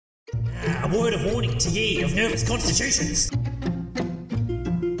a word of warning to ye of nervous constitutions.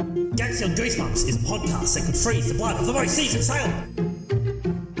 Gatsy on Goosebumps is a podcast that could freeze the blood of the most seasoned sailor.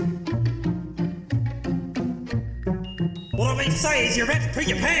 What I mean to say is you're about to poo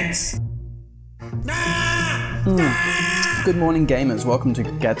your pants. Good morning, gamers. Welcome to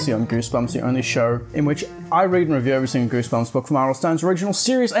Gatsy on Goosebumps, the only show in which I read and review every single Goosebumps book from R.L. Stone's original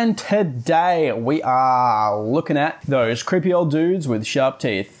series, and today we are looking at those creepy old dudes with sharp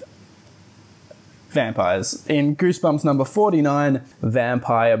teeth. Vampires. In Goosebumps number 49,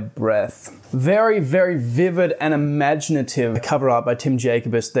 Vampire Breath. Very, very vivid and imaginative cover art by Tim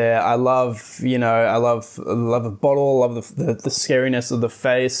Jacobus there. I love a bottle, love the scariness of the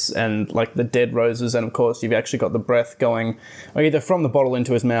face and like the dead roses, and of course you've actually got the breath going either from the bottle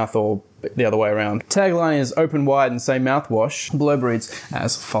into his mouth or the other way around. Tagline is open wide and say mouthwash. Blurb reads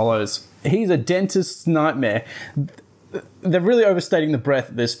as follows. He's a dentist's nightmare. They're really overstating the breath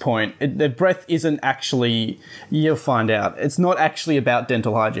at this point. The breath isn't actually, you'll find out, it's not actually about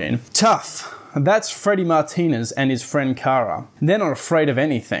dental hygiene. Tough. That's Freddy Martinez and his friend Kara. They're not afraid of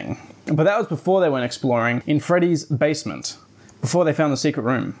anything. But that was before they went exploring in Freddy's basement. Before they found the secret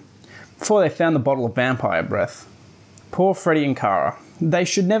room. Before they found the bottle of vampire breath. Poor Freddy and Kara. They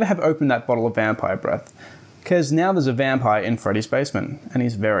should never have opened that bottle of vampire breath. Because now there's a vampire in Freddy's basement. And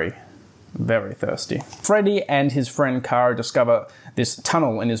he's very thirsty. Freddy and his friend Kara discover this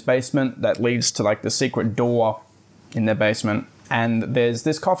tunnel in his basement that leads to like the secret door in their basement, and there's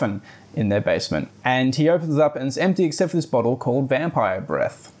this coffin in their basement, and he opens it up and it's empty except for this bottle called vampire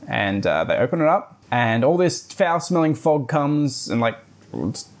breath, and they open it up and all this foul smelling fog comes and like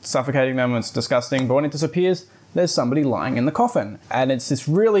suffocating them. It's disgusting, but when it disappears there's somebody lying in the coffin, and it's this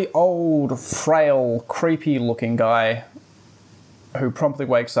really old, frail, creepy looking guy who promptly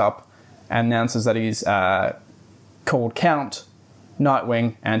wakes up and announces that he's called Count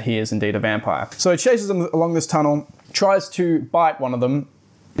Nightwing, and he is indeed a vampire. So he chases them along this tunnel, tries to bite one of them,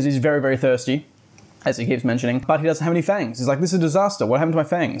 because he's very, very thirsty, as he keeps mentioning, but he doesn't have any fangs. He's like, this is a disaster, what happened to my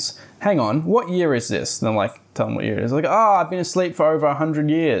fangs? Hang on, what year is this? And I'm like, tell him what year it is. Like, I've been asleep for over 100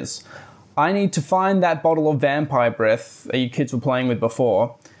 years. I need to find that bottle of vampire breath that you kids were playing with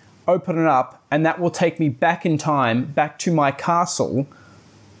before, open it up, and that will take me back in time, back to my castle,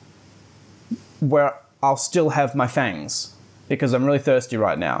 where I'll still have my fangs, because I'm really thirsty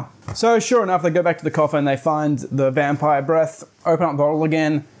right now. So sure enough, they go back to the coffin, they find the vampire breath, open up the bottle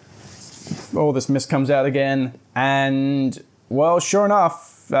again, all this mist comes out again, and well, sure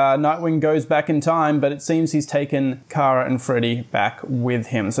enough, Nightwing goes back in time, but it seems he's taken Kara and Freddy back with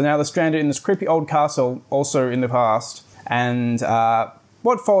him. So now they're stranded in this creepy old castle, also in the past, and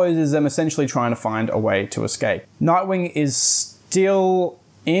what follows is them essentially trying to find a way to escape. Nightwing is still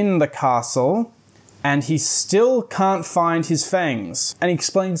in the castle, and he still can't find his fangs. And he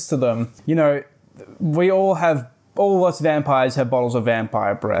explains to them, all of us vampires have bottles of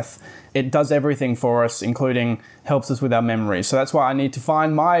vampire breath. It does everything for us, including helps us with our memories. So that's why I need to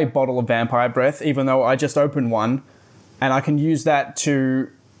find my bottle of vampire breath, even though I just opened one, and I can use that to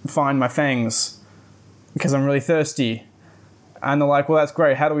find my fangs, because I'm really thirsty. And they're like, well, that's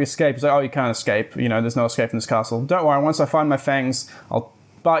great. How do we escape? He's like, oh, you can't escape. There's no escape from this castle. Don't worry, once I find my fangs, I'll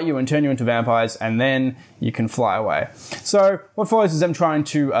bite you and turn you into vampires, and then you can fly away. So what follows is them trying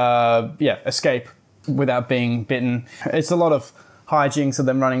to escape without being bitten. It's a lot of hijinks of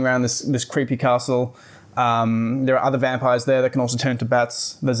them running around this creepy castle. There are other vampires there that can also turn into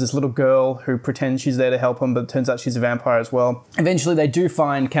bats. There's this little girl who pretends she's there to help them, but it turns out she's a vampire as well. Eventually they do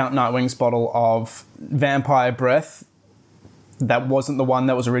find Count Nightwing's bottle of vampire breath. That wasn't the one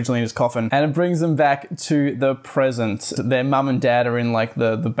that was originally in his coffin. And it brings them back to the present. Their mum and dad are in like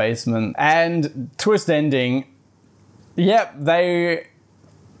the basement. And twist ending, that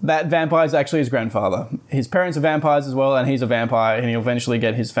vampire is actually his grandfather. His parents are vampires as well, and he's a vampire, and he'll eventually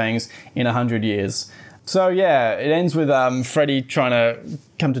get his fangs in 100 years. So yeah, it ends with Freddy trying to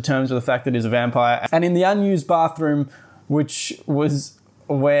come to terms with the fact that he's a vampire. And in the unused bathroom, which was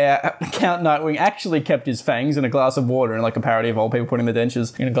where Count Nightwing actually kept his fangs in a glass of water, in like a parody of old people putting their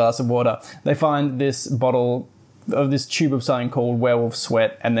dentures in a glass of water, they find this bottle of this tube of something called werewolf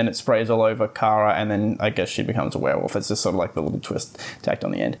sweat, and then it sprays all over Kara, and then I guess she becomes a werewolf. It's just sort of like the little twist tacked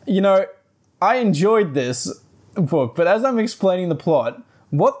on the end. I enjoyed this book, but as I'm explaining the plot,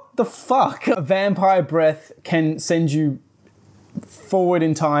 what the fuck? Vampire breath can send you forward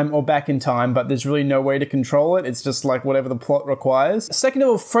in time or back in time, but there's really no way to control it. It's just like whatever the plot requires. Second of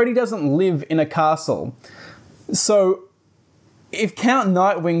all, Freddy doesn't live in a castle. So if Count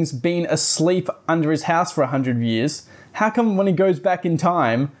Nightwing's been asleep under his house for 100 years, how come when he goes back in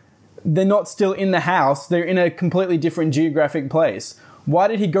time, they're not still in the house, they're in a completely different geographic place? Why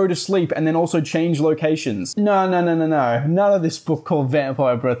did he go to sleep and then also change locations? No. None of this book called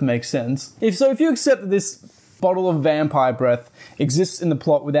Vampire Breath makes sense. If you accept that this bottle of vampire breath exists in the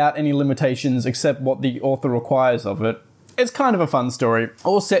plot without any limitations except what the author requires of it, it's kind of a fun story,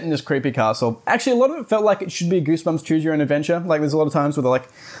 all set in this creepy castle. Actually, a lot of it felt like it should be a Goosebumps Choose Your Own Adventure. Like, there's a lot of times where they're like,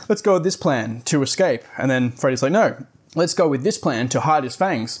 let's go with this plan to escape. And then Freddy's like, no, let's go with this plan to hide his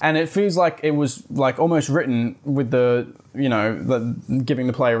fangs. And it feels like it was like almost written with giving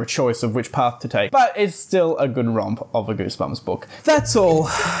the player a choice of which path to take. But it's still a good romp of a Goosebumps book. That's all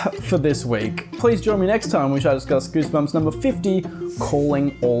for this week. Please join me next time when I discuss Goosebumps number 50,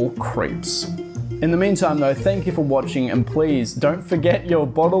 Calling All Creeps. In the meantime though, thank you for watching, and please don't forget your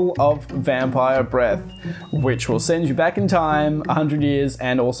bottle of vampire breath, which will send you back in time 100 years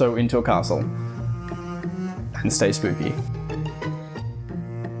and also into a castle. And stay spooky.